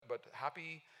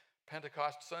happy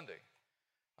Pentecost Sunday.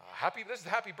 This is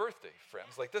happy birthday,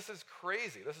 friends. Like, this is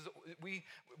crazy. We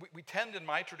tend in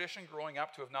my tradition growing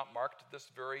up to have not marked this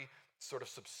very sort of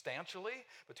substantially,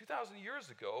 but 2,000 years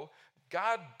ago,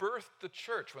 God birthed the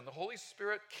church when the Holy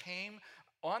Spirit came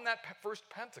on that first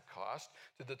Pentecost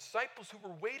to the disciples who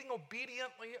were waiting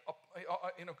obediently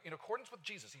in accordance with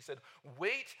Jesus. He said,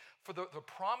 wait for the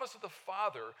promise of the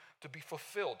Father to be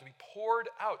fulfilled, to be poured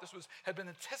out. This had been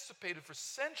anticipated for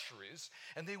centuries,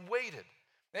 and they waited.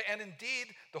 And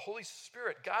indeed, the Holy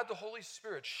Spirit, God the Holy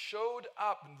Spirit, showed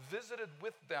up and visited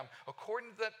with them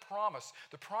according to that promise,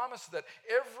 the promise that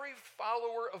every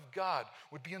follower of God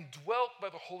would be indwelt by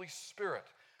the Holy Spirit,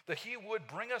 that he would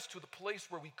bring us to the place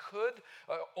where we could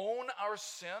own our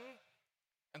sin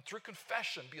and through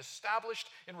confession be established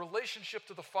in relationship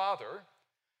to the Father,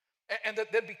 and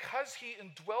that then because he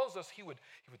indwells us, he would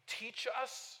teach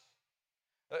us,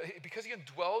 because he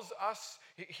indwells us,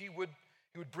 he would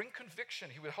bring conviction.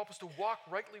 He would help us to walk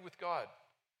rightly with God.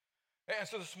 And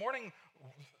so this morning,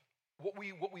 what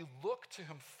we look to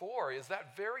him for is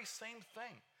that very same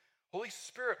thing. Holy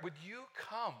Spirit, would you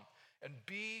come and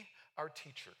be our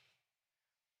teacher?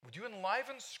 Would you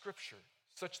enliven Scripture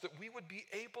such that we would be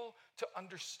able to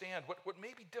understand what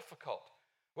may be difficult,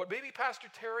 what maybe Pastor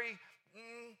Terry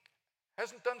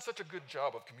hasn't done such a good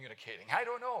job of communicating? I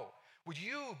don't know. Would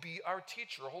you be our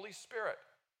teacher, Holy Spirit?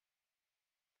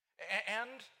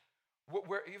 And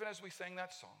where, even as we sang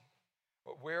that song,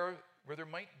 where there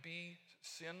might be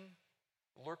sin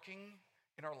lurking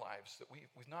in our lives that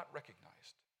we've not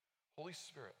recognized, Holy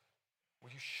Spirit,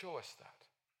 would you show us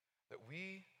that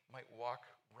we might walk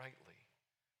rightly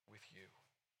with you?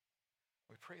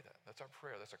 We pray that. That's our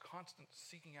prayer. That's a constant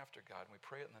seeking after God, and we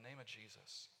pray it in the name of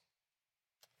Jesus.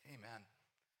 Amen.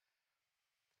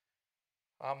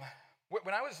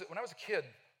 When I was a kid,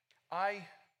 I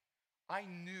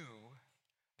knew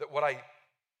that what I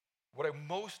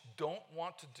most don't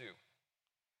want to do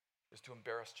is to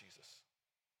embarrass Jesus.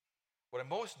 What I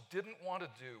most didn't want to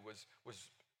do was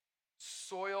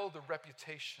soil the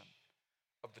reputation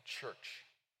of the church.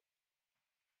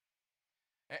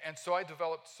 And so I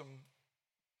developed some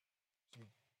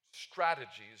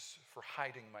strategies for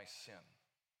hiding my sin.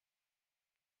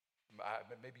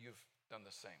 Maybe you've done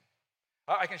the same.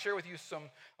 I can share with you some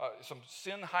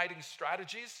sin-hiding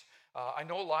strategies. I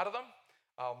know a lot of them.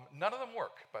 None of them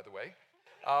work, by the way.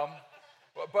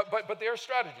 But they are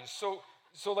strategies.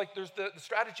 So like there's the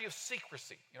strategy of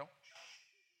secrecy, you know.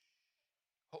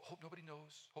 Hope nobody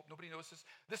knows. Hope nobody notices.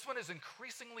 This one is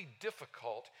increasingly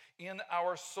difficult in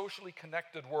our socially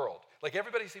connected world. Like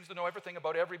everybody seems to know everything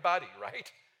about everybody,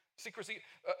 right? Secrecy.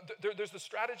 There's the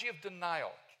strategy of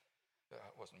denial. It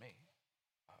wasn't me.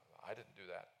 I didn't do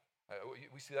that.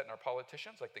 We see that in our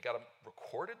politicians. Like they got them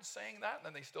recorded saying that, and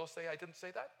then they still say, I didn't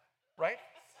say that, right?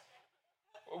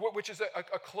 Which is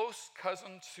a close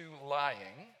cousin to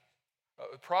lying.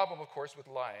 The problem, of course, with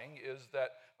lying is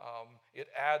that it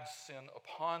adds sin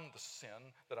upon the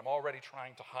sin that I'm already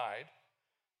trying to hide.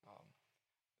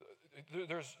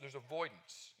 There's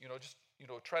avoidance,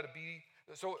 try to be.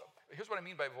 So here's what I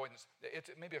mean by avoidance. It's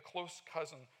maybe a close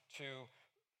cousin to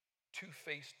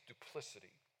two-faced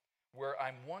duplicity, where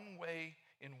I'm one way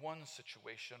in one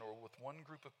situation or with one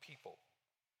group of people,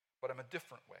 but I'm a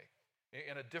different way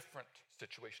in a different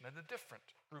situation, in a different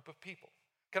group of people.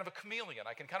 Kind of a chameleon.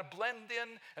 I can kind of blend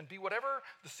in and be whatever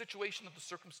the situation of the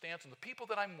circumstance and the people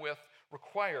that I'm with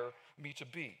require me to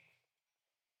be.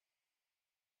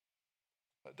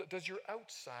 Does your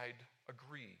outside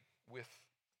agree with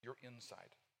your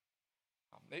inside?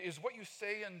 Is what you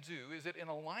say and do, is it in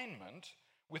alignment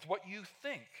with what you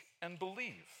think and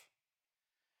believe?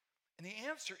 And the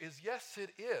answer is yes,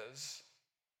 it is.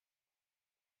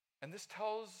 And this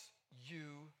tells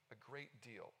you a great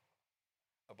deal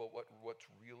about what's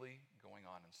really going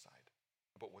on inside,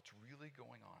 about what's really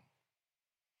going on.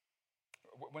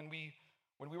 When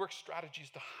we work strategies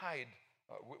to hide,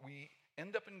 we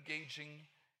end up engaging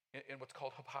in what's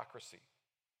called hypocrisy.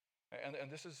 And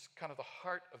this is kind of the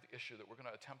heart of the issue that we're going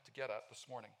to attempt to get at this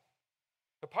morning.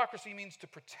 Hypocrisy means to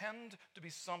pretend to be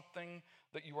something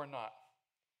that you are not.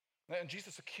 And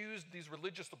Jesus accused these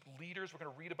religious leaders, we're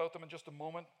going to read about them in just a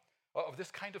moment, of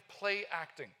this kind of play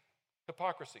acting,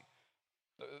 hypocrisy.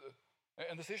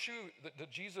 And this issue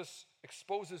that Jesus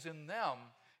exposes in them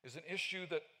is an issue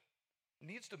that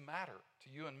needs to matter to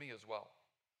you and me as well.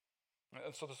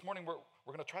 And so this morning we're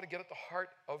going to try to get at the heart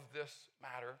of this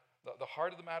matter. The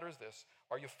heart of the matter is this: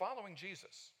 are you following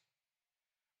Jesus,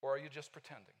 or are you just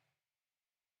pretending,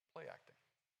 play acting?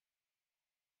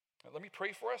 Now, let me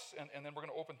pray for us, and then we're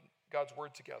going to open God's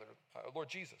word together. Lord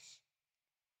Jesus,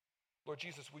 Lord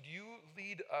Jesus, would you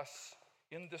lead us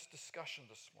in this discussion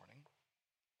this morning?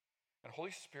 And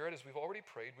Holy Spirit, as we've already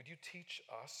prayed, would you teach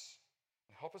us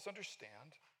and help us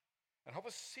understand and help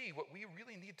us see what we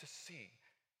really need to see?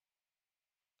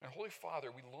 And Holy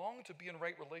Father, we long to be in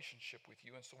right relationship with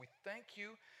you, and so we thank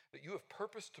you that you have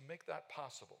purposed to make that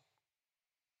possible.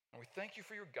 And we thank you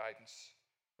for your guidance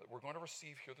that we're going to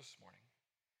receive here this morning.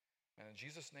 And in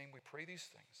Jesus' name we pray these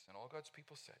things. And all God's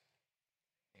people say,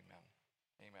 amen.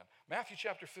 Amen. Matthew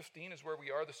chapter 15 is where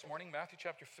we are this morning. Matthew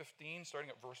chapter 15,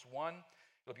 starting at verse 1.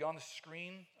 It'll be on the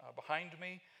screen behind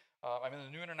me. I'm in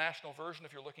the New International Version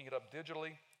if you're looking it up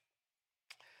digitally.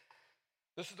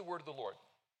 This is the word of the Lord.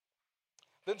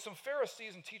 Then some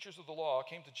Pharisees and teachers of the law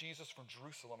came to Jesus from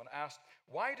Jerusalem and asked,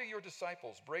 "Why do your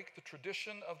disciples break the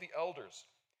tradition of the elders?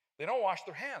 They don't wash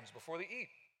their hands before they eat."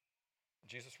 And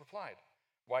Jesus replied,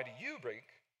 "Why do you break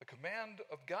the command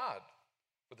of God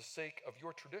for the sake of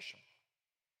your tradition?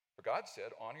 For God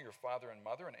said, 'Honor your father and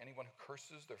mother, and anyone who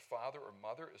curses their father or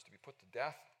mother is to be put to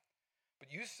death.'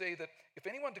 But you say that if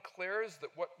anyone declares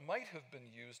that what might have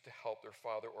been used to help their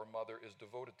father or mother is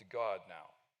devoted to God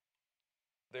now,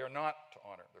 they are not to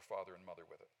honor their father and mother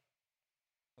with it.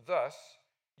 Thus,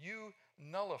 you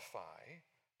nullify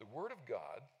the word of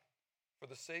God for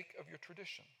the sake of your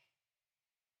tradition.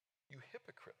 You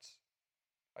hypocrites!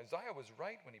 Isaiah was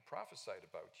right when he prophesied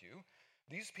about you.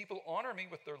 These people honor me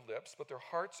with their lips, but their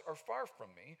hearts are far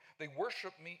from me. They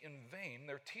worship me in vain.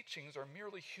 Their teachings are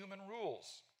merely human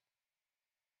rules."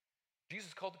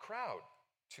 Jesus called the crowd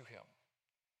to him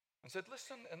and said,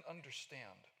 "Listen and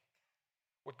understand.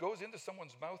 What goes into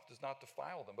someone's mouth does not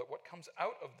defile them, but what comes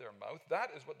out of their mouth,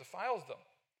 that is what defiles them."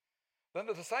 Then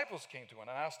the disciples came to him and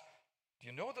asked, "Do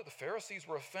you know that the Pharisees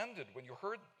were offended when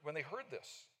they heard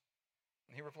this?"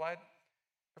 And he replied,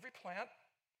 "Every plant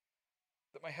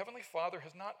that my heavenly Father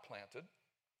has not planted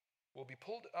will be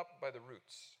pulled up by the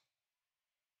roots.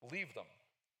 Leave them.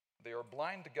 They are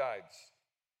blind guides.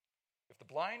 If the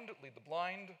blind lead the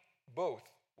blind, both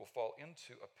will fall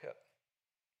into a pit."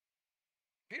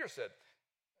 Peter said,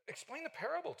 "Explain the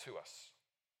parable to us."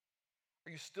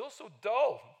 "Are you still so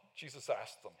dull?" Jesus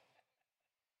asked them.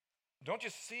 "Don't you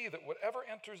see that whatever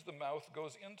enters the mouth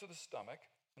goes into the stomach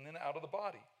and then out of the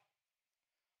body?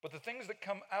 But the things that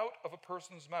come out of a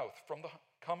person's mouth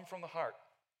come from the heart,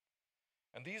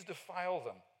 and these defile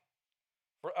them.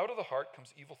 For out of the heart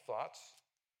comes evil thoughts,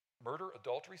 murder,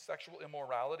 adultery, sexual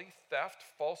immorality, theft,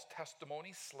 false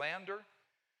testimony, slander.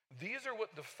 These are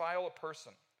what defile a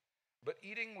person, but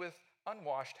eating with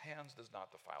unwashed hands does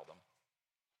not defile them."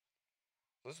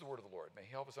 So this is the word of the Lord. May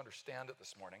he help us understand it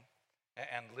this morning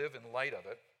and live in light of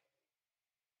it.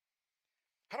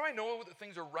 How do I know that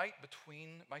things are right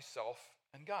between myself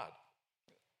and God?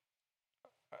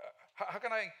 How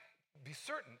can I be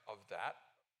certain of that?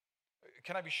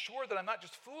 Can I be sure that I'm not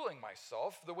just fooling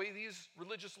myself the way these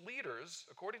religious leaders,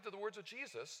 according to the words of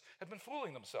Jesus, have been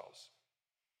fooling themselves?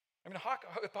 I mean,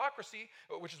 hypocrisy,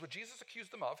 which is what Jesus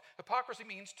accused them of, hypocrisy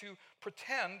means to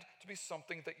pretend to be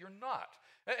something that you're not.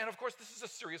 And of course, this is a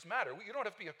serious matter. You don't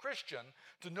have to be a Christian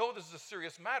to know this is a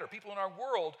serious matter. People in our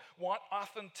world want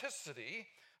authenticity.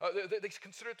 They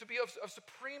consider it to be of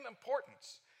supreme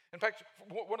importance. In fact,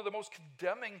 one of the most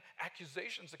condemning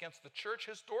accusations against the church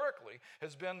historically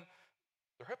has been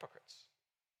they're hypocrites.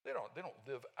 They don't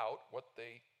live out what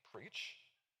they preach.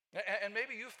 And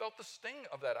maybe you felt the sting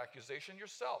of that accusation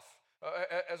yourself.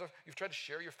 You've tried to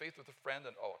share your faith with a friend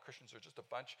and, Christians are just a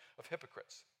bunch of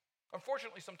hypocrites.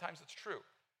 Unfortunately, sometimes it's true.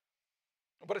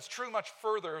 But it's true much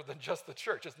further than just the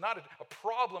church. It's not a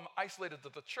problem isolated to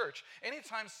the church.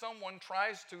 Anytime someone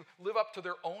tries to live up to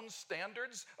their own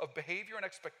standards of behavior and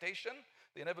expectation,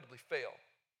 they inevitably fail.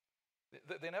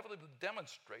 They inevitably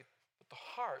demonstrate that the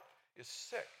heart is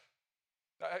sick.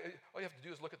 All you have to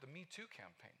do is look at the Me Too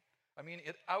campaign. I mean,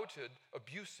 it outed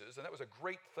abuses, and that was a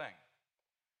great thing.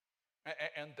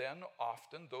 And then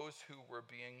often those who were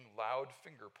being loud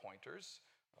finger pointers,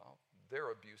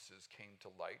 their abuses came to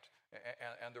light,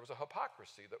 and there was a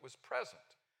hypocrisy that was present.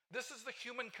 This is the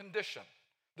human condition.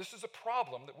 This is a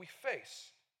problem that we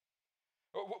face.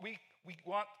 We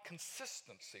want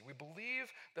consistency. We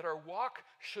believe that our walk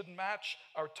should match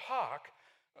our talk,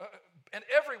 and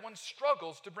everyone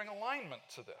struggles to bring alignment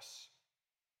to this.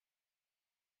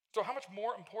 So how much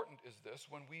more important is this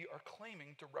when we are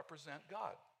claiming to represent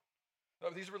God? Now,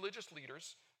 these religious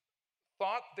leaders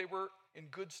thought they were in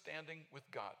good standing with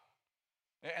God.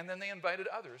 And then they invited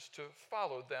others to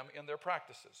follow them in their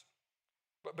practices.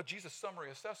 But Jesus' summary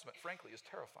assessment, frankly, is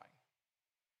terrifying.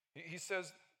 He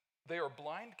says they are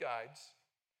blind guides,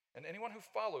 and anyone who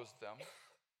follows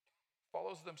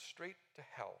them straight to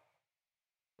hell.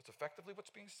 That's effectively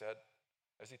what's being said.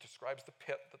 as he describes the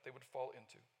pit that they would fall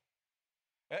into.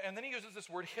 And then he uses this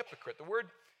word hypocrite. The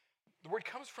word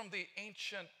comes from the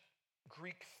ancient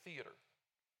Greek theater.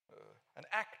 An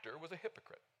actor was a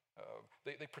hypocrite.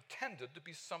 They pretended to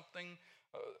be something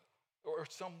or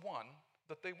someone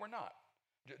that they were not.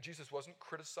 Jesus wasn't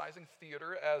criticizing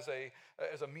theater as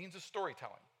a means of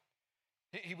storytelling.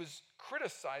 He was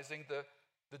criticizing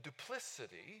the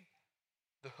duplicity,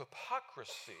 the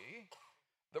hypocrisy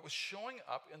that was showing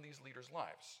up in these leaders'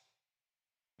 lives.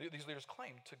 These leaders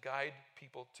claimed to guide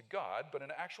people to God, but in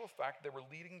actual fact, they were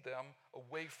leading them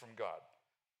away from God.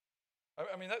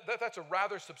 I mean, that's a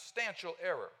rather substantial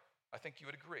error. I think you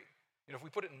would agree. You know, if we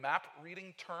put it in map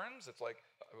reading terms, it's like,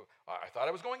 I thought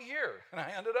I was going here, and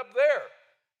I ended up there.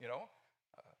 You know,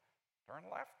 turn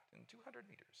left in 200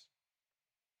 meters.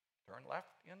 Turn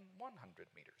left in 100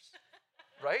 meters,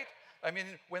 right? I mean,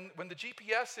 when the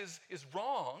GPS is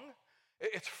wrong,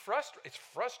 it's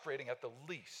frustrating at the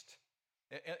least.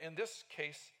 In this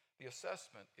case, the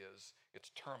assessment is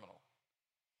it's terminal.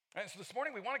 And so this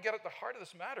morning we want to get at the heart of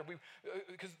this matter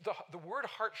because the word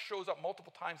heart shows up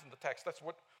multiple times in the text. That's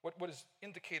what is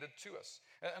indicated to us.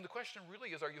 And the question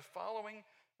really is, are you following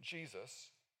Jesus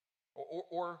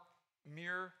or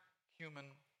mere human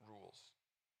rules?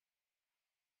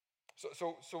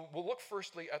 So we'll look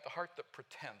firstly at the heart that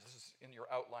pretends. This is in your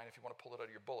outline if you want to pull it out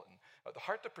of your bulletin. The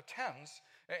heart that pretends,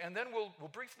 and then we'll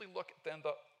briefly look at then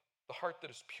the heart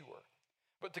that is pure.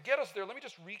 But to get us there, let me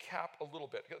just recap a little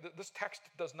bit. This text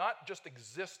does not just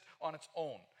exist on its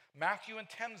own. Matthew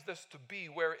intends this to be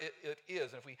where it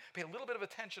is. And if we pay a little bit of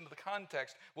attention to the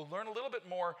context, we'll learn a little bit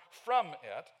more from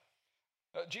it.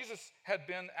 Jesus had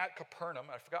been at Capernaum.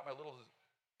 I forgot my little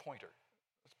pointer.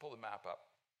 Let's pull the map up.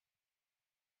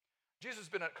 Jesus has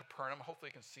been at Capernaum. Hopefully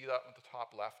you can see that at the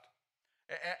top left.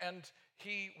 And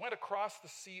he went across the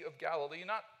Sea of Galilee,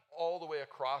 not all the way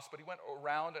across, but he went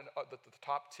around and the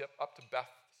top tip up to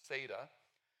Bethsaida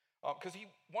because he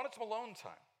wanted some alone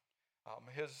time.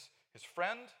 His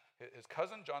friend, his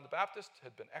cousin, John the Baptist,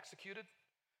 had been executed.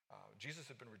 Jesus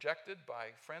had been rejected by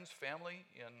friends, family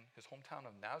in his hometown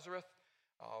of Nazareth.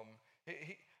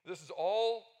 This is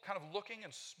all kind of looking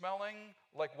and smelling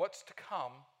like what's to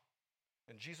come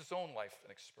in Jesus' own life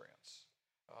and experience.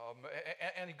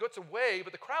 And he gets away,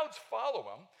 but the crowds follow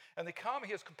him, and they come.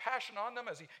 He has compassion on them,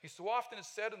 as he so often has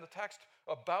said in the text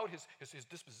about his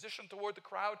disposition toward the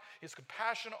crowd. He has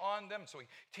compassion on them, so he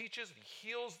teaches, and he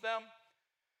heals them.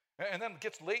 And then it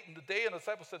gets late in the day, and the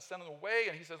disciples said, send them away,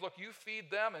 and he says, look, you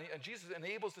feed them. And Jesus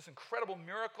enables this incredible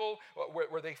miracle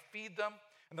where they feed them.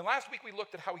 And then last week we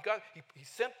looked at how he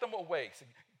sent them away. He said,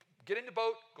 get in the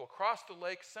boat, go across the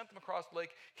lake, sent them across the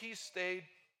lake. He stayed,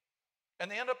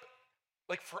 and they end up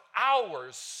like for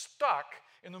hours stuck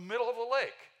in the middle of the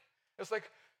lake. It's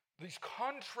like these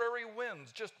contrary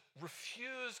winds just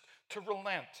refused to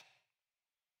relent.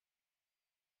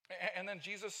 And then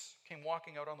Jesus came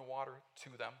walking out on the water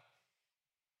to them.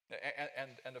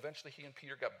 And eventually he and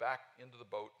Peter got back into the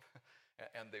boat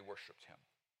and they worshiped him.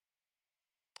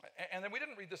 And then we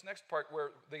didn't read this next part where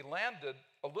they landed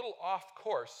a little off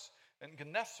course in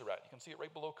Gennesaret. You can see it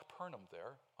right below Capernaum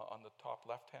there on the top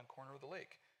left-hand corner of the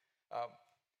lake.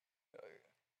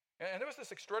 And there was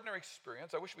this extraordinary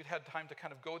experience. I wish we'd had time to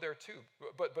kind of go there too.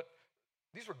 But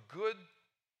these were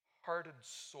good-hearted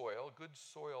soil, good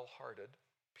soil-hearted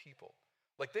people.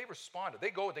 Like they responded. They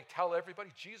go, they tell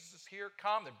everybody, Jesus is here,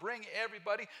 come, they bring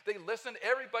everybody. They listen,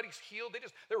 everybody's healed.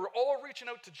 They were all reaching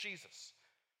out to Jesus.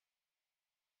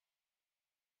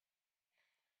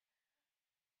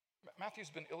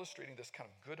 Matthew's been illustrating this kind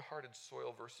of good-hearted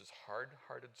soil versus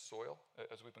hard-hearted soil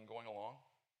as we've been going along.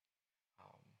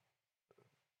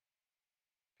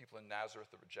 People in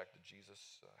Nazareth that rejected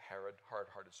Jesus, Herod,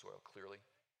 hard-hearted soil, clearly.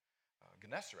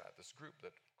 Gennesaret, this group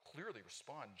that clearly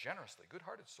respond generously,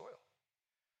 good-hearted soil.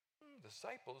 The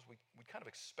disciples, we kind of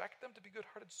expect them to be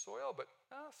good-hearted soil, but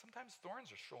sometimes thorns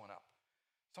are showing up.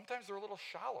 Sometimes they're a little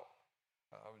shallow.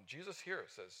 Jesus here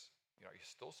says, are you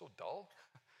still so dull?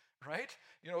 Right?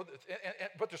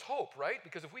 But there's hope, right?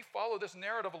 Because if we follow this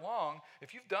narrative along,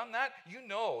 if you've done that,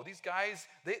 these guys,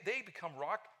 they become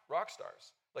rock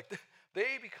stars. Like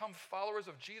they become followers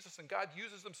of Jesus, and God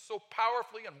uses them so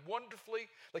powerfully and wonderfully.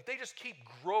 Like they just keep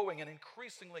growing, and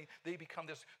increasingly they become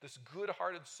this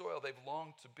good-hearted soil they've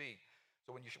longed to be.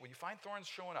 So when you find thorns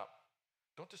showing up,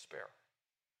 don't despair.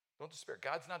 Don't despair.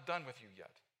 God's not done with you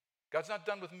yet. God's not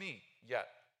done with me yet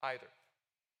either.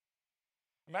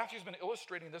 Matthew's been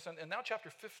illustrating this, and now chapter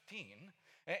 15,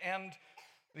 and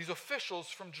these officials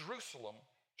from Jerusalem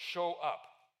show up.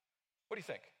 What do you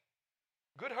think?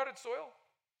 Good-hearted soil?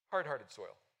 Hard-hearted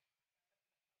soil?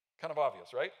 Kind of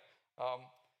obvious, right?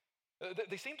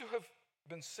 They seem to have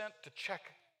been sent to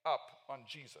check up on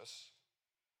Jesus,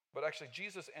 but actually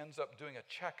Jesus ends up doing a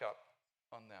checkup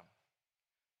on them.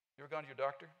 You ever gone to your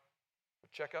doctor for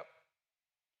checkup?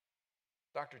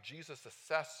 Dr. Jesus'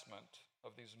 assessment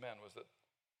of these men was that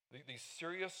these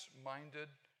serious-minded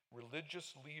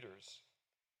religious leaders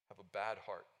have a bad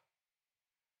heart.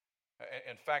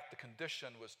 In fact, the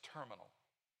condition was terminal.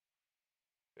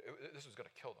 This was going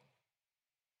to kill them.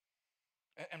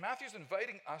 And Matthew's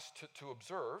inviting us to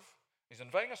observe. He's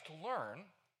inviting us to learn.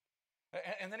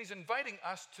 And then he's inviting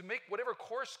us to make whatever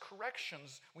course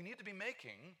corrections we need to be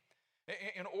making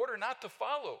in order not to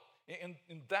follow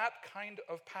in that kind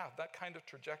of path, that kind of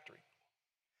trajectory.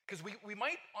 Because we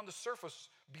might, on the surface,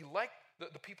 be like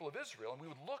the people of Israel, and we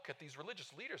would look at these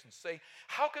religious leaders and say,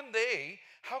 how can they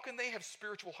have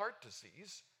spiritual heart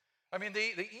disease? I mean,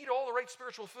 they eat all the right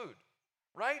spiritual food,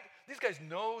 right? These guys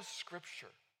know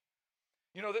Scripture.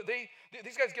 You know,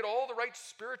 these guys get all the right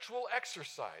spiritual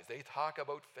exercise. They talk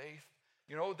about faith.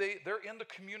 You know, they're in the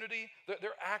community.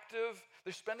 They're active.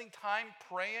 They're spending time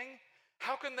praying.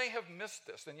 How can they have missed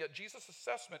this? And yet Jesus'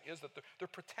 assessment is that they're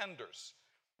pretenders.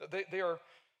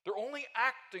 They're only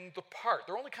acting the part.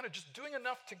 They're only kind of just doing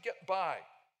enough to get by.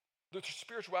 Their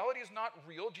spirituality is not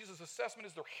real. Jesus' assessment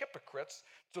is they're hypocrites,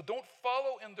 so don't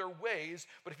follow in their ways.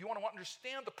 But if you want to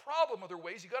understand the problem of their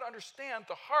ways, you've got to understand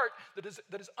the heart that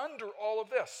is under all of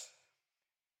this.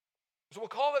 So we'll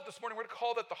call that this morning, we're going to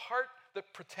call that the heart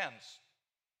that pretends.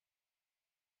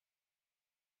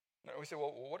 Now we say,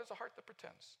 well, what is a heart that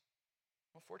pretends?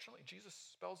 Well, fortunately, Jesus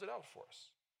spells it out for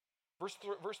us. Verse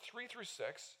 3 through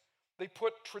 6, they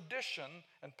put tradition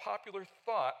and popular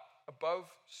thought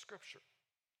above Scripture.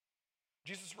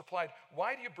 Jesus replied,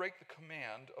 why do you break the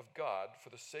command of God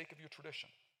for the sake of your tradition?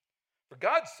 For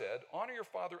God said, honor your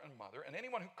father and mother, and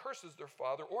anyone who curses their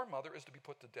father or mother is to be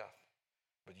put to death.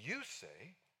 But you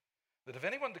say that if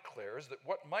anyone declares that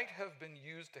what might have been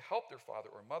used to help their father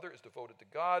or mother is devoted to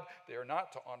God, they are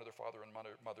not to honor their father and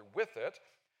mother with it.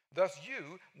 Thus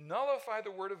you nullify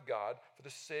the word of God for the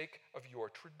sake of your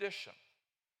tradition.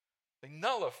 They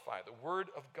nullify the word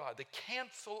of God. They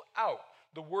cancel out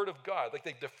the word of God. Like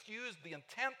they diffuse the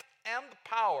intent and the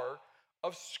power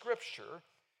of Scripture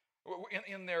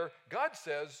in their, God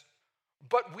says,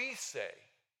 but we say,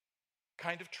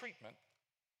 kind of treatment.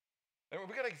 And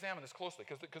we've got to examine this closely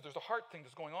because there's a heart thing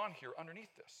that's going on here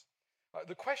underneath this.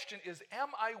 The question is, am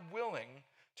I willing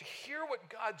to hear what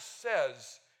God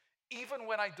says even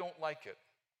when I don't like it?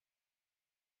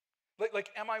 Like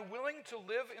am I willing to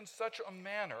live in such a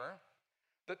manner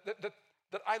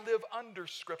that I live under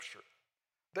Scripture,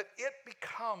 that it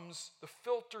becomes the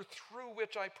filter through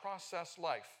which I process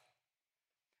life?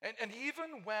 And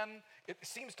even when it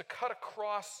seems to cut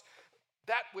across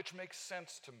that which makes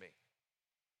sense to me,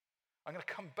 I'm going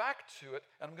to come back to it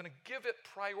and I'm going to give it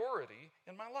priority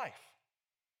in my life.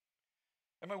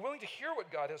 Am I willing to hear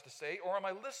what God has to say, or am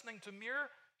I listening to mere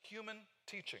human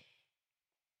teaching?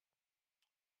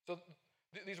 So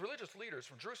these religious leaders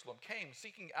from Jerusalem came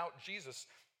seeking out Jesus,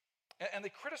 and they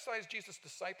criticized Jesus'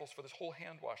 disciples for this whole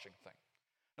hand-washing thing.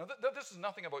 Now, this is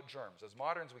nothing about germs. As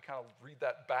moderns, we kind of read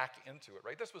that back into it,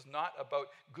 right? This was not about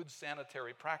good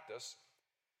sanitary practice.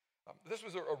 This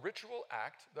was a ritual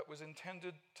act that was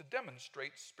intended to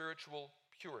demonstrate spiritual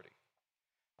purity.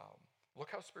 Look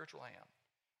how spiritual I am.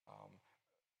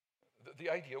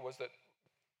 The idea was that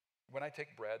when I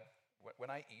take bread, when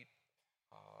I eat,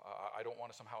 I don't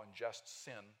want to somehow ingest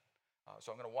sin,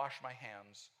 so I'm going to wash my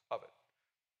hands of it.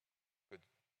 Good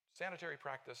sanitary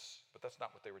practice, but that's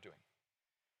not what they were doing.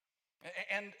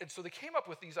 And so they came up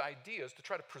with these ideas to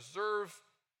try to preserve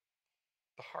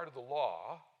the heart of the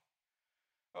law.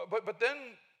 But then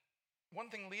one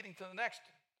thing leading to the next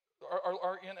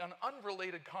are in an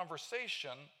unrelated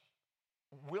conversation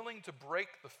willing to break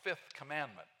the fifth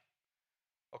commandment.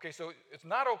 Okay, so it's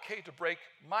not okay to break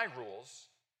my rules,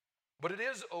 but it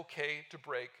is okay to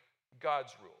break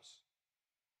God's rules.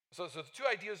 So the two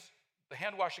ideas, the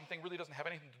hand-washing thing really doesn't have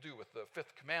anything to do with the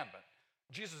fifth commandment.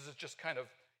 Jesus is just kind of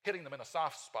hitting them in a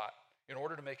soft spot in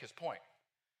order to make his point.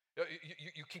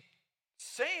 You keep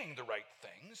saying the right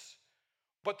things,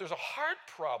 but there's a heart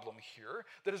problem here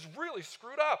that is really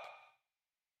screwed up.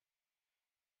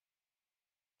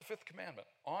 The fifth commandment,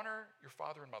 honor your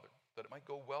father and mother, that it might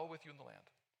go well with you in the land.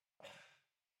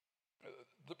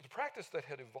 The practice that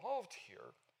had evolved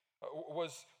here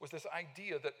was this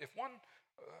idea that if one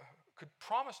could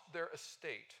promise their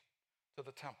estate to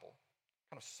the temple,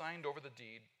 kind of signed over the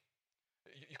deed,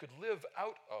 you could live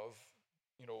out of,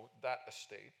 that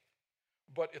estate,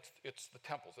 but it's the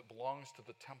temple's. It belongs to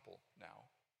the temple now.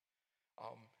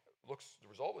 The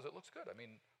result was it looks good. I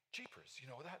mean, jeepers,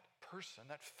 that person,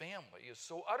 that family is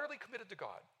so utterly committed to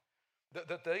God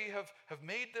that they have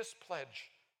made this pledge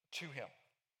to him.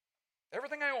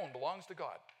 Everything I own belongs to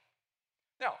God.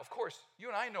 Now, of course, you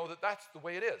and I know that that's the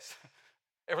way it is.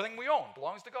 Everything we own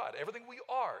belongs to God. Everything we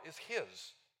are is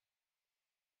his.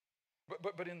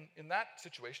 But in that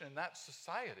situation, in that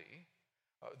society,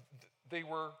 they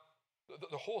were,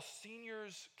 the whole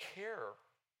seniors care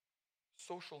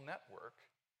social network,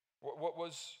 what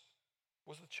was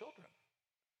the children.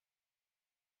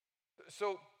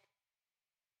 So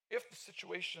if the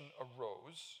situation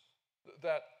arose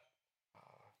that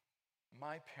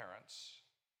my parents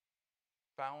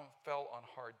fell on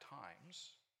hard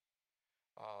times,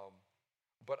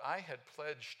 but I had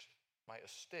pledged my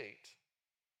estate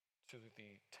to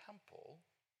the temple,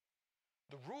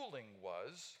 the ruling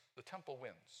was the temple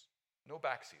wins. No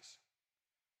backsies.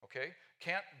 Okay?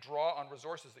 Can't draw on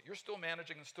resources that you're still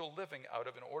managing and still living out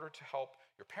of in order to help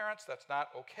your parents. That's not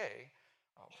okay.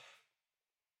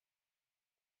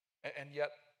 And yet,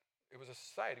 it was a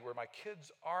society where my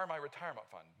kids are my retirement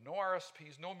fund. No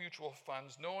RSPs, no mutual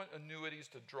funds, no annuities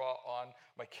to draw on.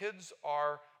 My kids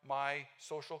are my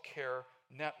social care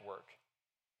network.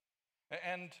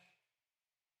 And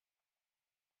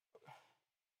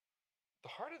the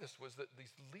heart of this was that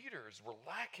these leaders were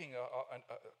lacking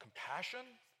a compassion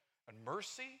and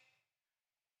mercy.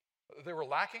 They were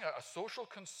lacking a social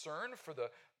concern for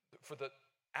the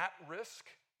at-risk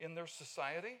in their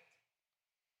society.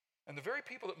 And the very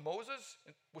people that Moses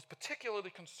was particularly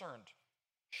concerned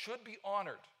should be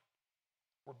honored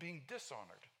were being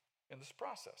dishonored in this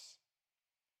process.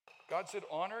 God said,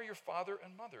 honor your father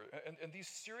and mother. And these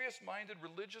serious-minded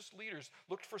religious leaders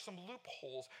looked for some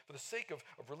loopholes for the sake of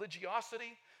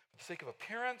religiosity, for the sake of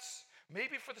appearance,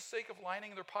 maybe for the sake of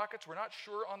lining their pockets. We're not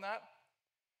sure on that.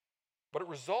 But it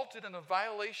resulted in a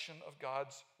violation of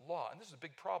God's law. And this is a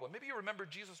big problem. Maybe you remember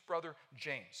Jesus' brother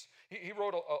James. He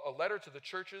wrote a letter to the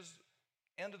churches,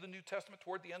 end of the New Testament,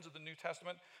 toward the ends of the New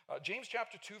Testament. James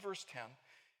chapter 2, verse 10.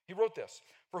 He wrote this,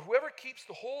 "For whoever keeps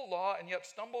the whole law and yet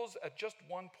stumbles at just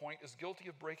one point is guilty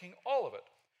of breaking all of it.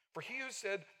 For he who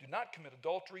said, 'Do not commit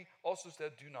adultery,' also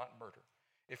said, 'Do not murder.'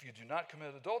 If you do not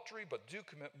commit adultery but do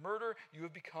commit murder, you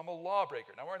have become a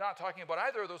lawbreaker." Now, we're not talking about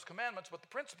either of those commandments, but the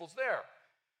principle's there.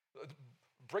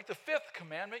 Break the fifth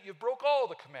commandment, you've broke all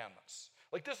the commandments.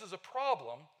 Like, this is a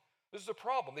problem. This is a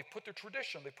problem. They put their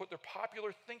tradition, they put their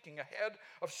popular thinking ahead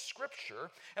of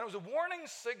Scripture, and it was a warning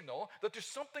signal that there's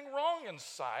something wrong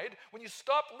inside when you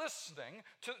stop listening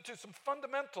to some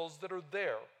fundamentals that are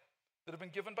there, that have been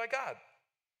given by God.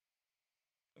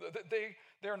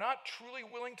 They're not truly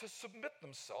willing to submit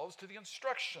themselves to the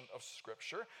instruction of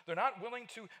Scripture. They're not willing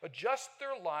to adjust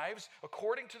their lives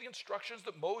according to the instructions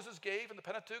that Moses gave in the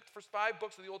Pentateuch, the first 5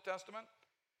 books of the Old Testament.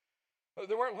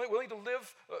 They weren't willing to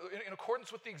live in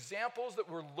accordance with the examples that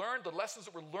were learned, the lessons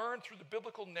that were learned through the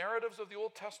biblical narratives of the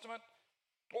Old Testament,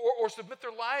 or submit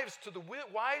their lives to the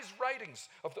wise writings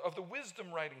of the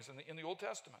wisdom writings in the Old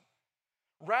Testament.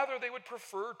 Rather, they would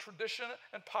prefer tradition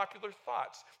and popular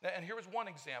thoughts. And here was one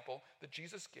example that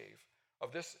Jesus gave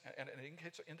of this, and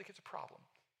it indicates a problem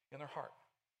in their heart.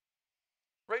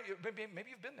 Right? Maybe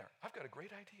you've been there. I've got a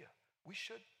great idea. We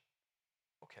should.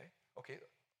 Okay.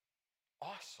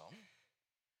 Awesome.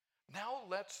 Now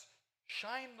let's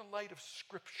shine the light of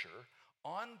Scripture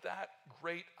on that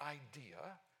great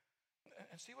idea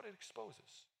and see what it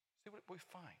exposes. See what we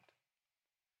find.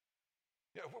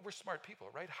 Yeah, we're smart people,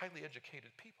 right? Highly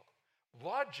educated people.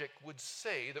 Logic would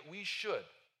say that we should.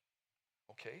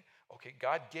 Okay,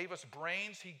 God gave us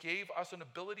brains. He gave us an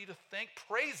ability to think.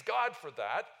 Praise God for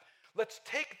that. Let's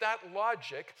take that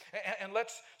logic and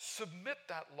let's submit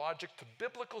that logic to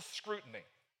biblical scrutiny.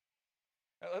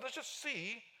 Let's just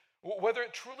see whether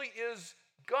it truly is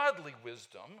godly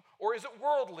wisdom or is it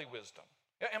worldly wisdom.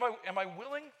 Am I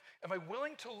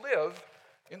willing to live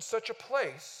in such a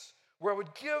place where I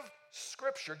would give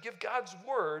Scripture, give God's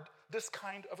Word, this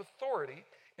kind of authority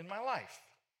in my life?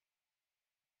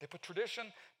 They put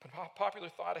tradition, popular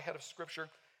thought ahead of Scripture.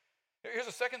 Here's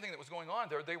the second thing that was going on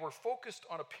there. They were focused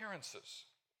on appearances.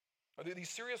 These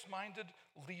serious-minded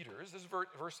leaders, this is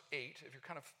verse 8, if you're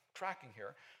kind of tracking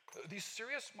here, these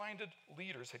serious-minded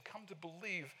leaders had come to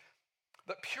believe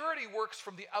that purity works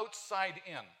from the outside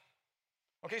in.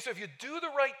 Okay, so if you do the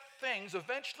right things,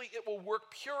 eventually it will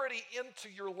work purity into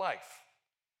your life.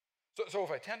 So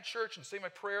if I attend church and say my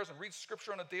prayers and read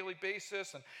Scripture on a daily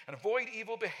basis and avoid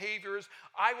evil behaviors,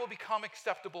 I will become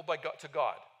acceptable to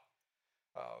God.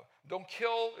 Don't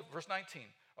kill, verse 19.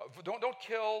 Don't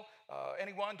kill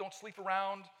anyone. Don't sleep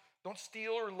around. Don't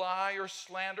steal or lie or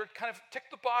slander. Kind of tick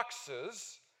the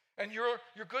boxes, and you're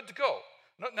good to go.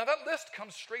 Now that list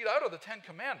comes straight out of the Ten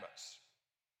Commandments.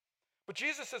 But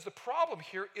Jesus says the problem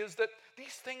here is that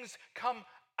these things come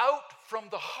out from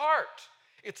the heart.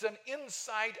 It's an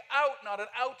inside out, not an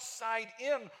outside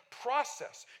in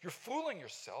process. You're fooling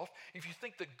yourself if you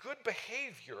think that good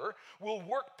behavior will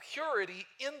work purity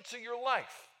into your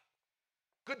life.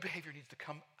 Good behavior needs to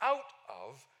come out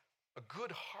of a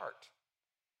good heart.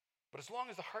 But as long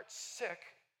as the heart's sick,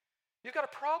 you've got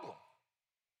a problem.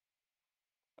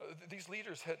 These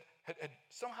leaders had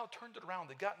somehow turned it around.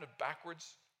 They'd gotten it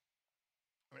backwards.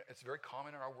 I mean, it's very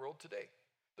common in our world today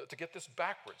to get this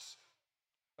backwards.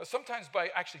 Sometimes by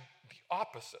actually the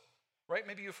opposite, right?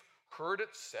 Maybe you've heard it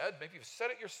said, maybe you've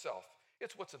said it yourself.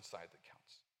 It's what's inside that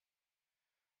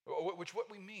counts. Which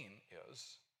what we mean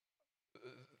is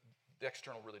the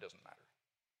external really doesn't matter.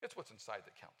 It's what's inside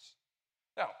that counts.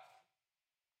 Now,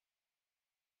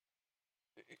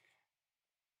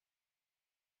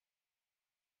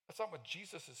 that's not what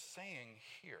Jesus is saying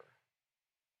here.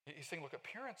 He's saying, look,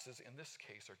 appearances in this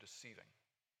case are deceiving.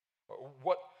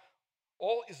 What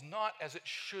all is not as it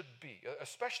should be,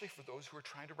 especially for those who are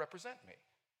trying to represent me.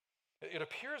 It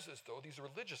appears as though these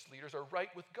religious leaders are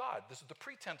right with God. This is the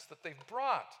pretense that they've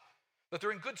brought, that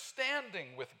they're in good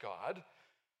standing with God,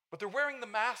 but they're wearing the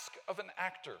mask of an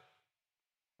actor.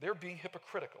 They're being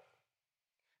hypocritical.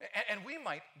 And we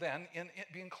might then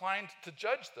be inclined to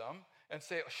judge them and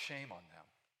say, oh, shame on them.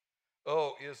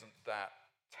 Oh, isn't that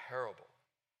terrible?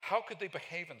 How could they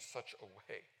behave in such a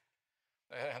way?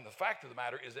 And the fact of the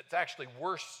matter is it's actually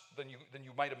worse than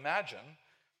you might imagine,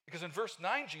 because in verse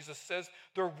 9, Jesus says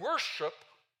their worship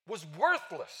was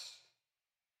worthless.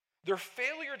 Their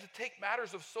failure to take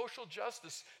matters of social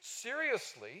justice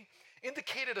seriously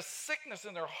indicated a sickness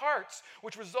in their hearts,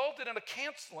 which resulted in a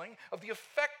canceling of the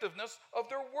effectiveness of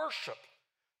their worship.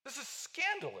 This is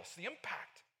scandalous, the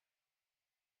impact.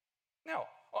 Now,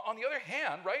 on the other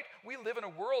hand, right, we live in a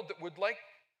world that would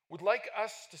like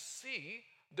us to see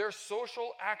their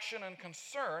social action and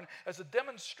concern as a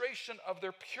demonstration of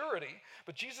their purity,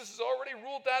 but Jesus has already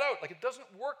ruled that out. Like, it doesn't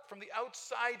work from the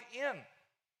outside in.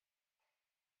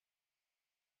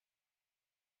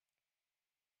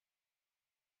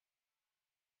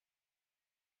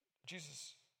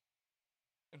 Jesus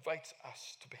invites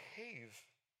us to behave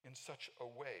in such a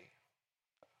way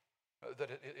that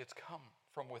it's come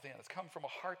from within. It's come from a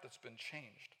heart that's been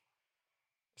changed.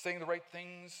 Saying the right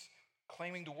things,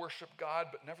 claiming to worship God,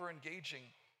 but never engaging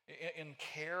in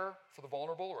care for the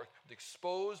vulnerable or the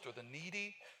exposed or the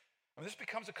needy. I mean, this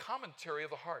becomes a commentary of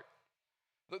the heart.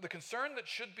 The concern that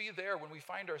should be there when we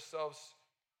find ourselves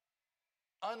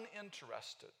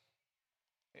uninterested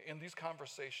in these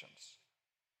conversations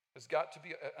has got to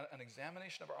be an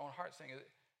examination of our own heart, saying,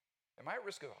 am I at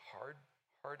risk of a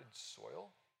hard-hearted soil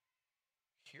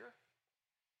here?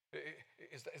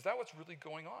 Is that what's really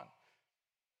going on?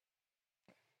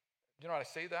 You know, I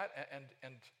say that, and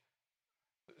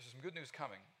there's some good news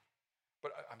coming,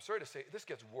 but I'm sorry to say, this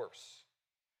gets worse.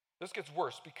 This gets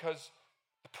worse because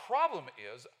the problem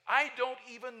is I don't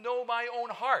even know my own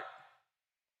heart.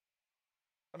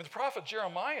 I mean, the prophet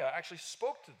Jeremiah actually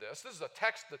spoke to this. This is a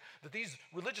text that these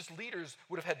religious leaders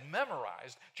would have had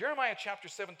memorized. Jeremiah chapter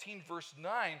 17, verse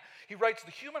 9, he writes,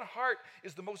 the human heart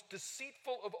is the most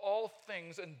deceitful of all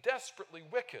things and desperately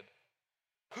wicked.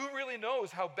 Who really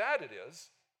knows how bad it is?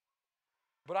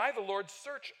 But I, the Lord,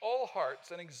 search all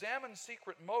hearts and examine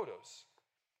secret motives.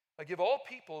 I give all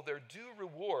people their due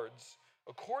rewards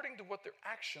according to what their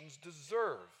actions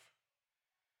deserve.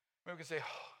 Maybe we can say,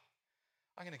 oh,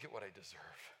 I'm going to get what I deserve.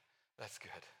 That's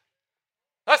good.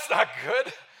 That's not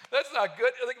good. That's not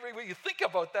good. Like, when you think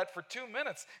about that for 2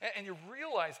 minutes and you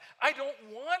realize, I don't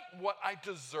want what I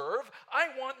deserve. I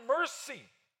want mercy.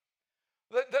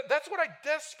 That's what I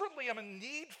desperately am in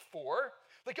need for.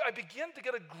 Like, I begin to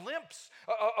get a glimpse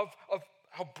of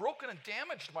how broken and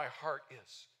damaged my heart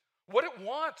is, what it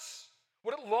wants,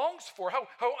 what it longs for, how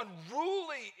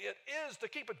unruly it is to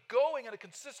keep it going in a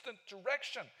consistent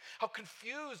direction, how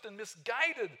confused and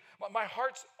misguided my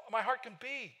heart can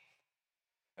be.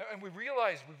 And we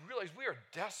realize we are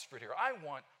desperate here. I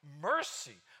want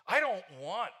mercy. I don't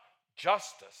want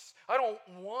justice. I don't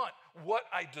want what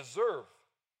I deserve.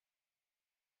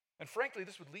 And frankly,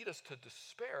 this would lead us to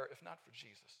despair if not for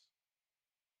Jesus.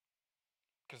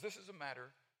 Because this is a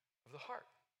matter of the heart.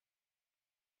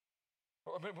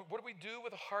 I mean, what do we do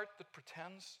with a heart that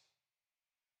pretends?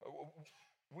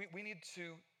 We need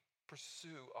to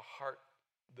pursue a heart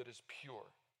that is pure.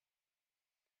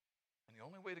 And the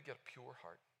only way to get a pure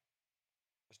heart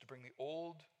is to bring the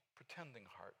old pretending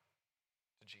heart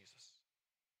to Jesus.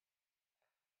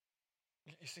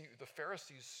 You see, the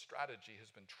Pharisees' strategy has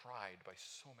been tried by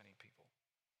so many people.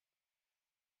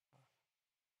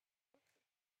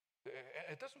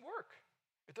 It doesn't work.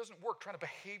 It doesn't work trying to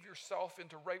behave yourself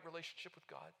into right relationship with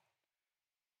God.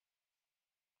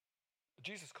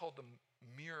 Jesus called them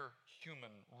mere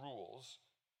human rules.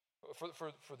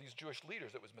 For these Jewish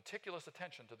leaders, it was meticulous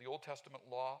attention to the Old Testament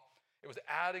law. It was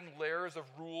adding layers of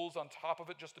rules on top of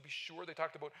it just to be sure. They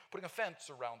talked about putting a fence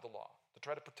around the law to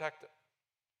try to protect it.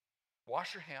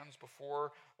 Wash your hands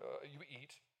before you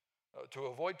eat to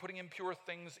avoid putting impure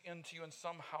things into you and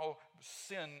somehow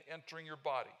sin entering your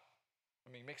body.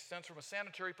 I mean, it makes sense from a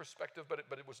sanitary perspective, but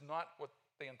it was not what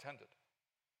they intended.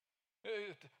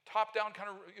 Top-down kind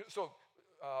of,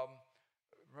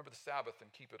 remember the Sabbath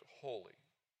and keep it holy.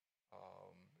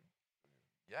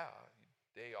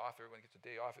 Day off, everyone gets a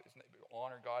day off.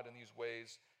 Honor God in these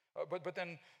ways. But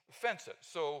then fence it.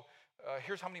 So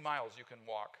here's how many miles you can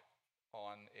walk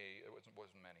on it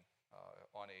wasn't many,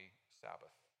 on a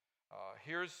Sabbath.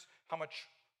 Here's how much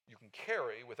you can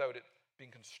carry without it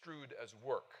being construed as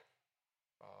work.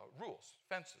 Rules,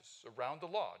 fences around the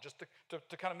law, just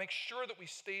to kind of make sure that we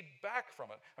stayed back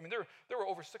from it. I mean, there were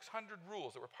over 600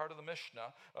 rules that were part of the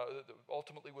Mishnah. That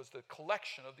ultimately was the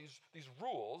collection of these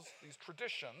rules, these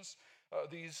traditions,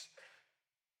 these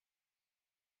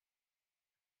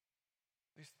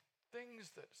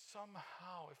things that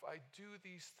somehow, if I do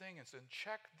these things and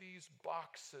check these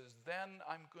boxes, then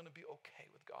I'm going to be okay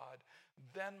with God.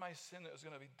 Then my sin is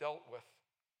going to be dealt with.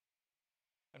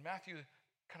 And Matthew,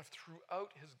 kind of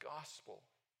throughout his gospel,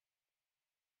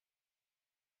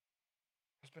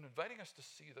 has been inviting us to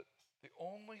see that the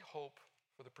only hope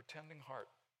for the pretending heart,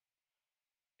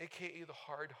 aka the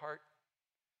hard heart,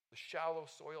 the shallow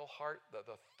soil heart,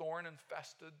 the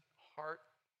thorn-infested heart,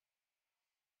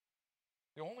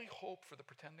 the only hope for the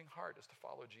pretending heart is to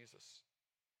follow Jesus.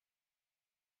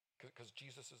 Because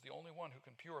Jesus is the only one who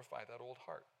can purify that old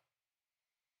heart.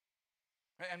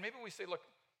 And maybe we say, look,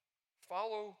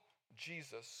 follow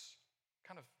Jesus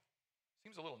kind of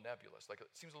seems a little nebulous, like it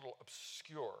seems a little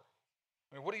obscure.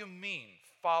 I mean, what do you mean,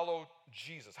 follow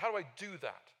Jesus? How do I do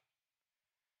that?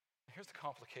 Here's the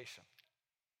complication.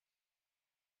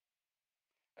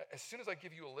 As soon as I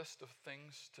give you a list of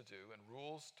things to do and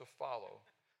rules to follow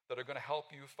that are going to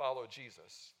help you follow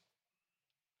Jesus,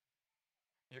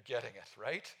 you're getting it,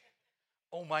 right?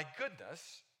 Oh my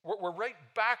goodness. We're right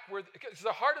back where, because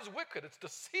the heart is wicked, it's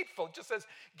deceitful. It just says,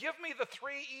 give me the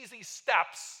 3 easy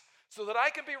steps so that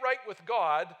I can be right with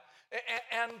God,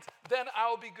 and then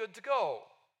I'll be good to go.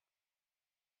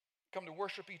 Come to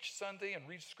worship each Sunday and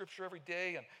read scripture every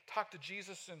day and talk to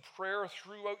Jesus in prayer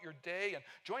throughout your day and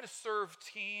join a serve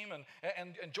team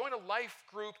and join a life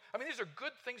group. I mean, these are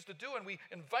good things to do, and we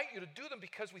invite you to do them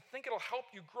because we think it'll help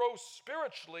you grow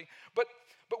spiritually. But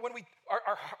when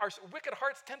our wicked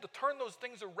hearts tend to turn those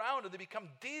things around and they become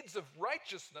deeds of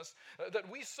righteousness,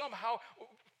 that we somehow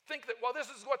think that, well, this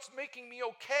is what's making me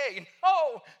okay.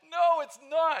 No, it's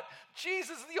not.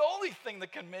 Jesus is the only thing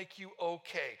that can make you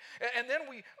okay. And then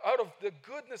we, out of the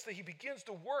goodness that he begins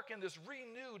to work in this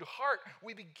renewed heart,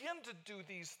 we begin to do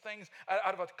these things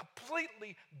out of a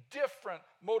completely different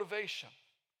motivation.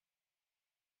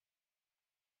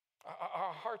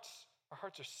 Our hearts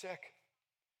are sick.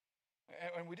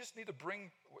 And we just need to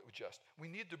we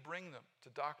need to bring them to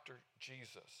Dr.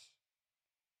 Jesus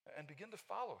and begin to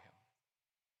follow him.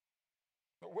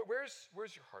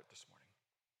 Where's your heart this morning?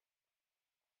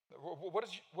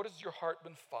 What has your heart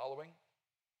been following?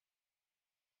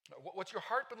 What's your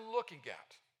heart been looking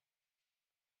at?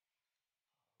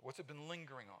 What's it been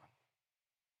lingering on?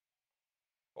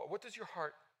 What does your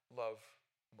heart love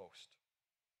most?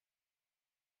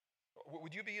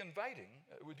 Would you be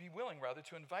willing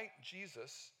to invite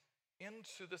Jesus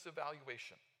into this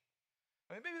evaluation?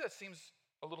 I mean, maybe that seems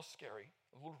a little scary,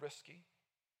 a little risky.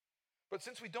 But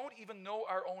since we don't even know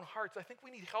our own hearts, I think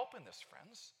we need help in this,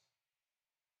 friends.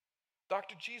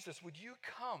 Dr. Jesus, would you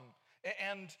come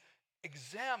and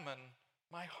examine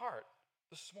my heart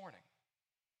this morning?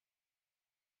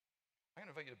 I'm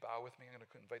going to invite you to bow with me. I'm going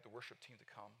to invite the worship team to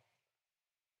come.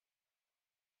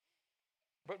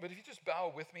 But if you just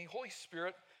bow with me, Holy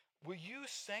Spirit, will you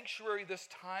sanctuary this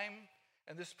time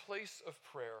and this place of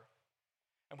prayer?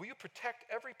 And will you protect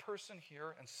every person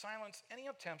here and silence any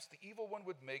attempts the evil one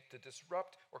would make to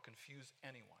disrupt or confuse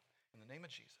anyone? In the name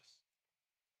of Jesus,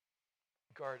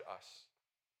 guard us.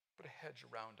 Put a hedge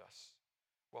around us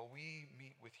while we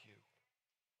meet with you.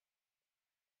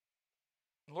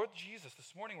 And Lord Jesus,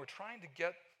 this morning we're trying to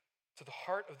get to the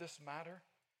heart of this matter.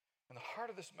 And the heart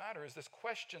of this matter is this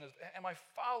question: am I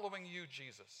following you,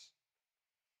 Jesus?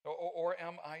 Or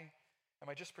am I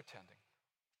just pretending?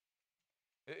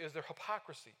 Is there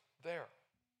hypocrisy there?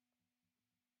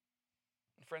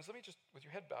 And friends, let me just, with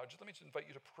your head bowed, let me invite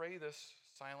you to pray this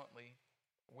silently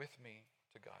with me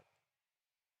to God.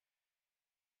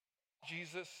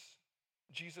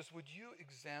 Jesus, would you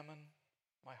examine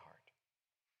my heart?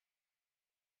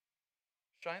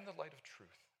 Shine the light of truth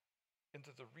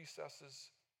into the recesses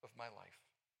of my life.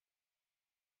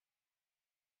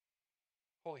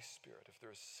 Holy Spirit, if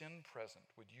there is sin present,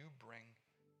 would you bring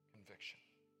conviction?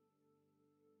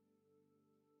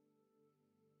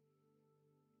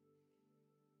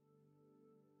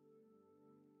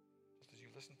 Just as you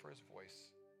listen for his voice,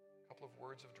 a couple of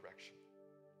words of direction.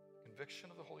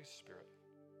 Conviction of the Holy Spirit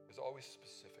is always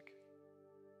specific.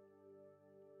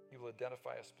 He will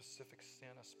identify a specific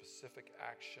sin, a specific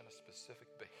action, a specific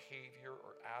behavior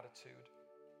or attitude.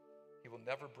 He will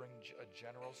never bring a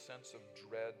general sense of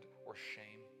dread or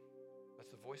shame.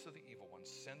 That's the voice of the evil one.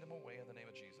 Send him away in the name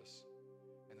of Jesus.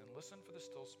 And then listen for the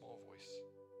still small voice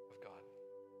of God.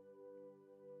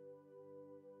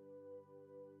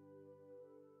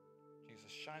 Jesus,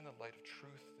 shine the light of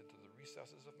truth into the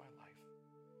recesses of my life.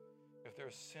 If there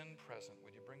is sin present,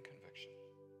 would you bring conviction?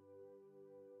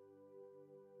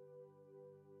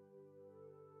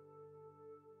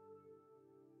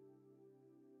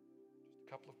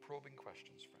 Couple of probing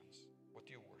questions, friends. What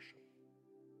do you worship?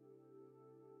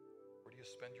 Where do you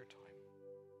spend your time?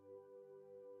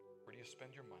 Where do you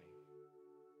spend your money?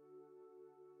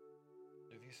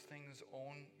 Do these things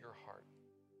own your heart?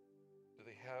 Do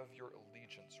they have your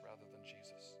allegiance rather than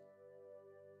Jesus?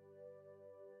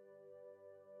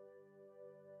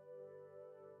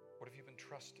 What have you been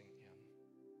trusting in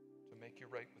to make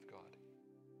you right with God?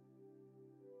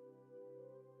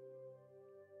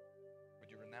 Would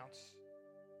you renounce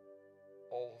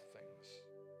all things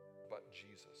but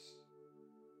Jesus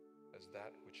as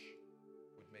that which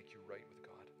would make you right with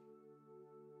God?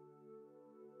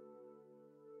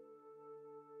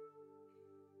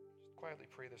 Just quietly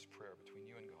pray this prayer between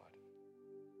you and God.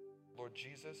 Lord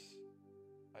Jesus,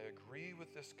 I agree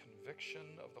with this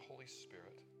conviction of the Holy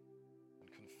Spirit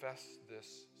and confess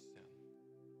this sin.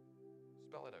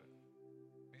 Spell it out.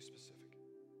 Be specific.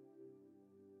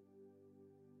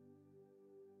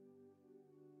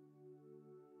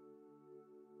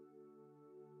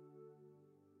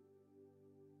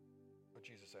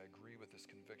 Jesus, I agree with this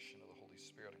conviction of the Holy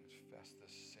Spirit and confess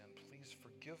this sin. Please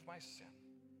forgive my sin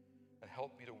and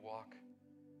help me to walk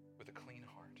with a clean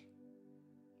heart,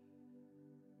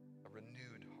 a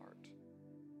renewed heart,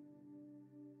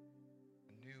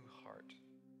 a new heart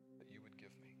that you would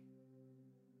give me.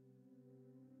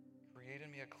 Create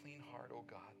in me a clean heart, O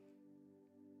God,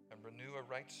 and renew a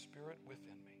right spirit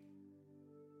within me.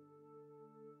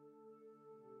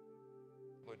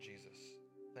 Lord Jesus,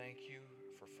 thank you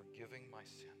for forgiving my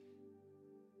sin.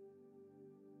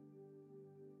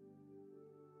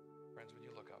 Friends, when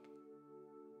you look up,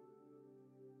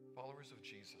 followers of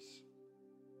Jesus,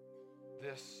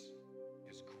 this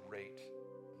is great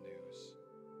news.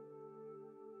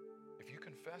 If you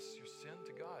confess your sin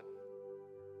to God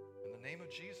in the name of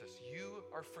Jesus, you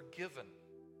are forgiven.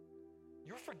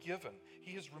 You're forgiven.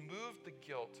 He has removed the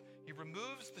guilt. He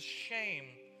removes the shame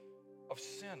of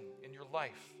sin in your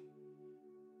life.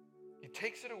 He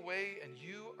takes it away, and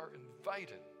you are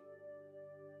invited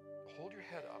to hold your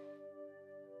head up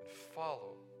and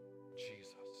follow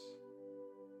Jesus.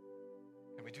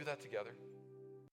 Can we do that together?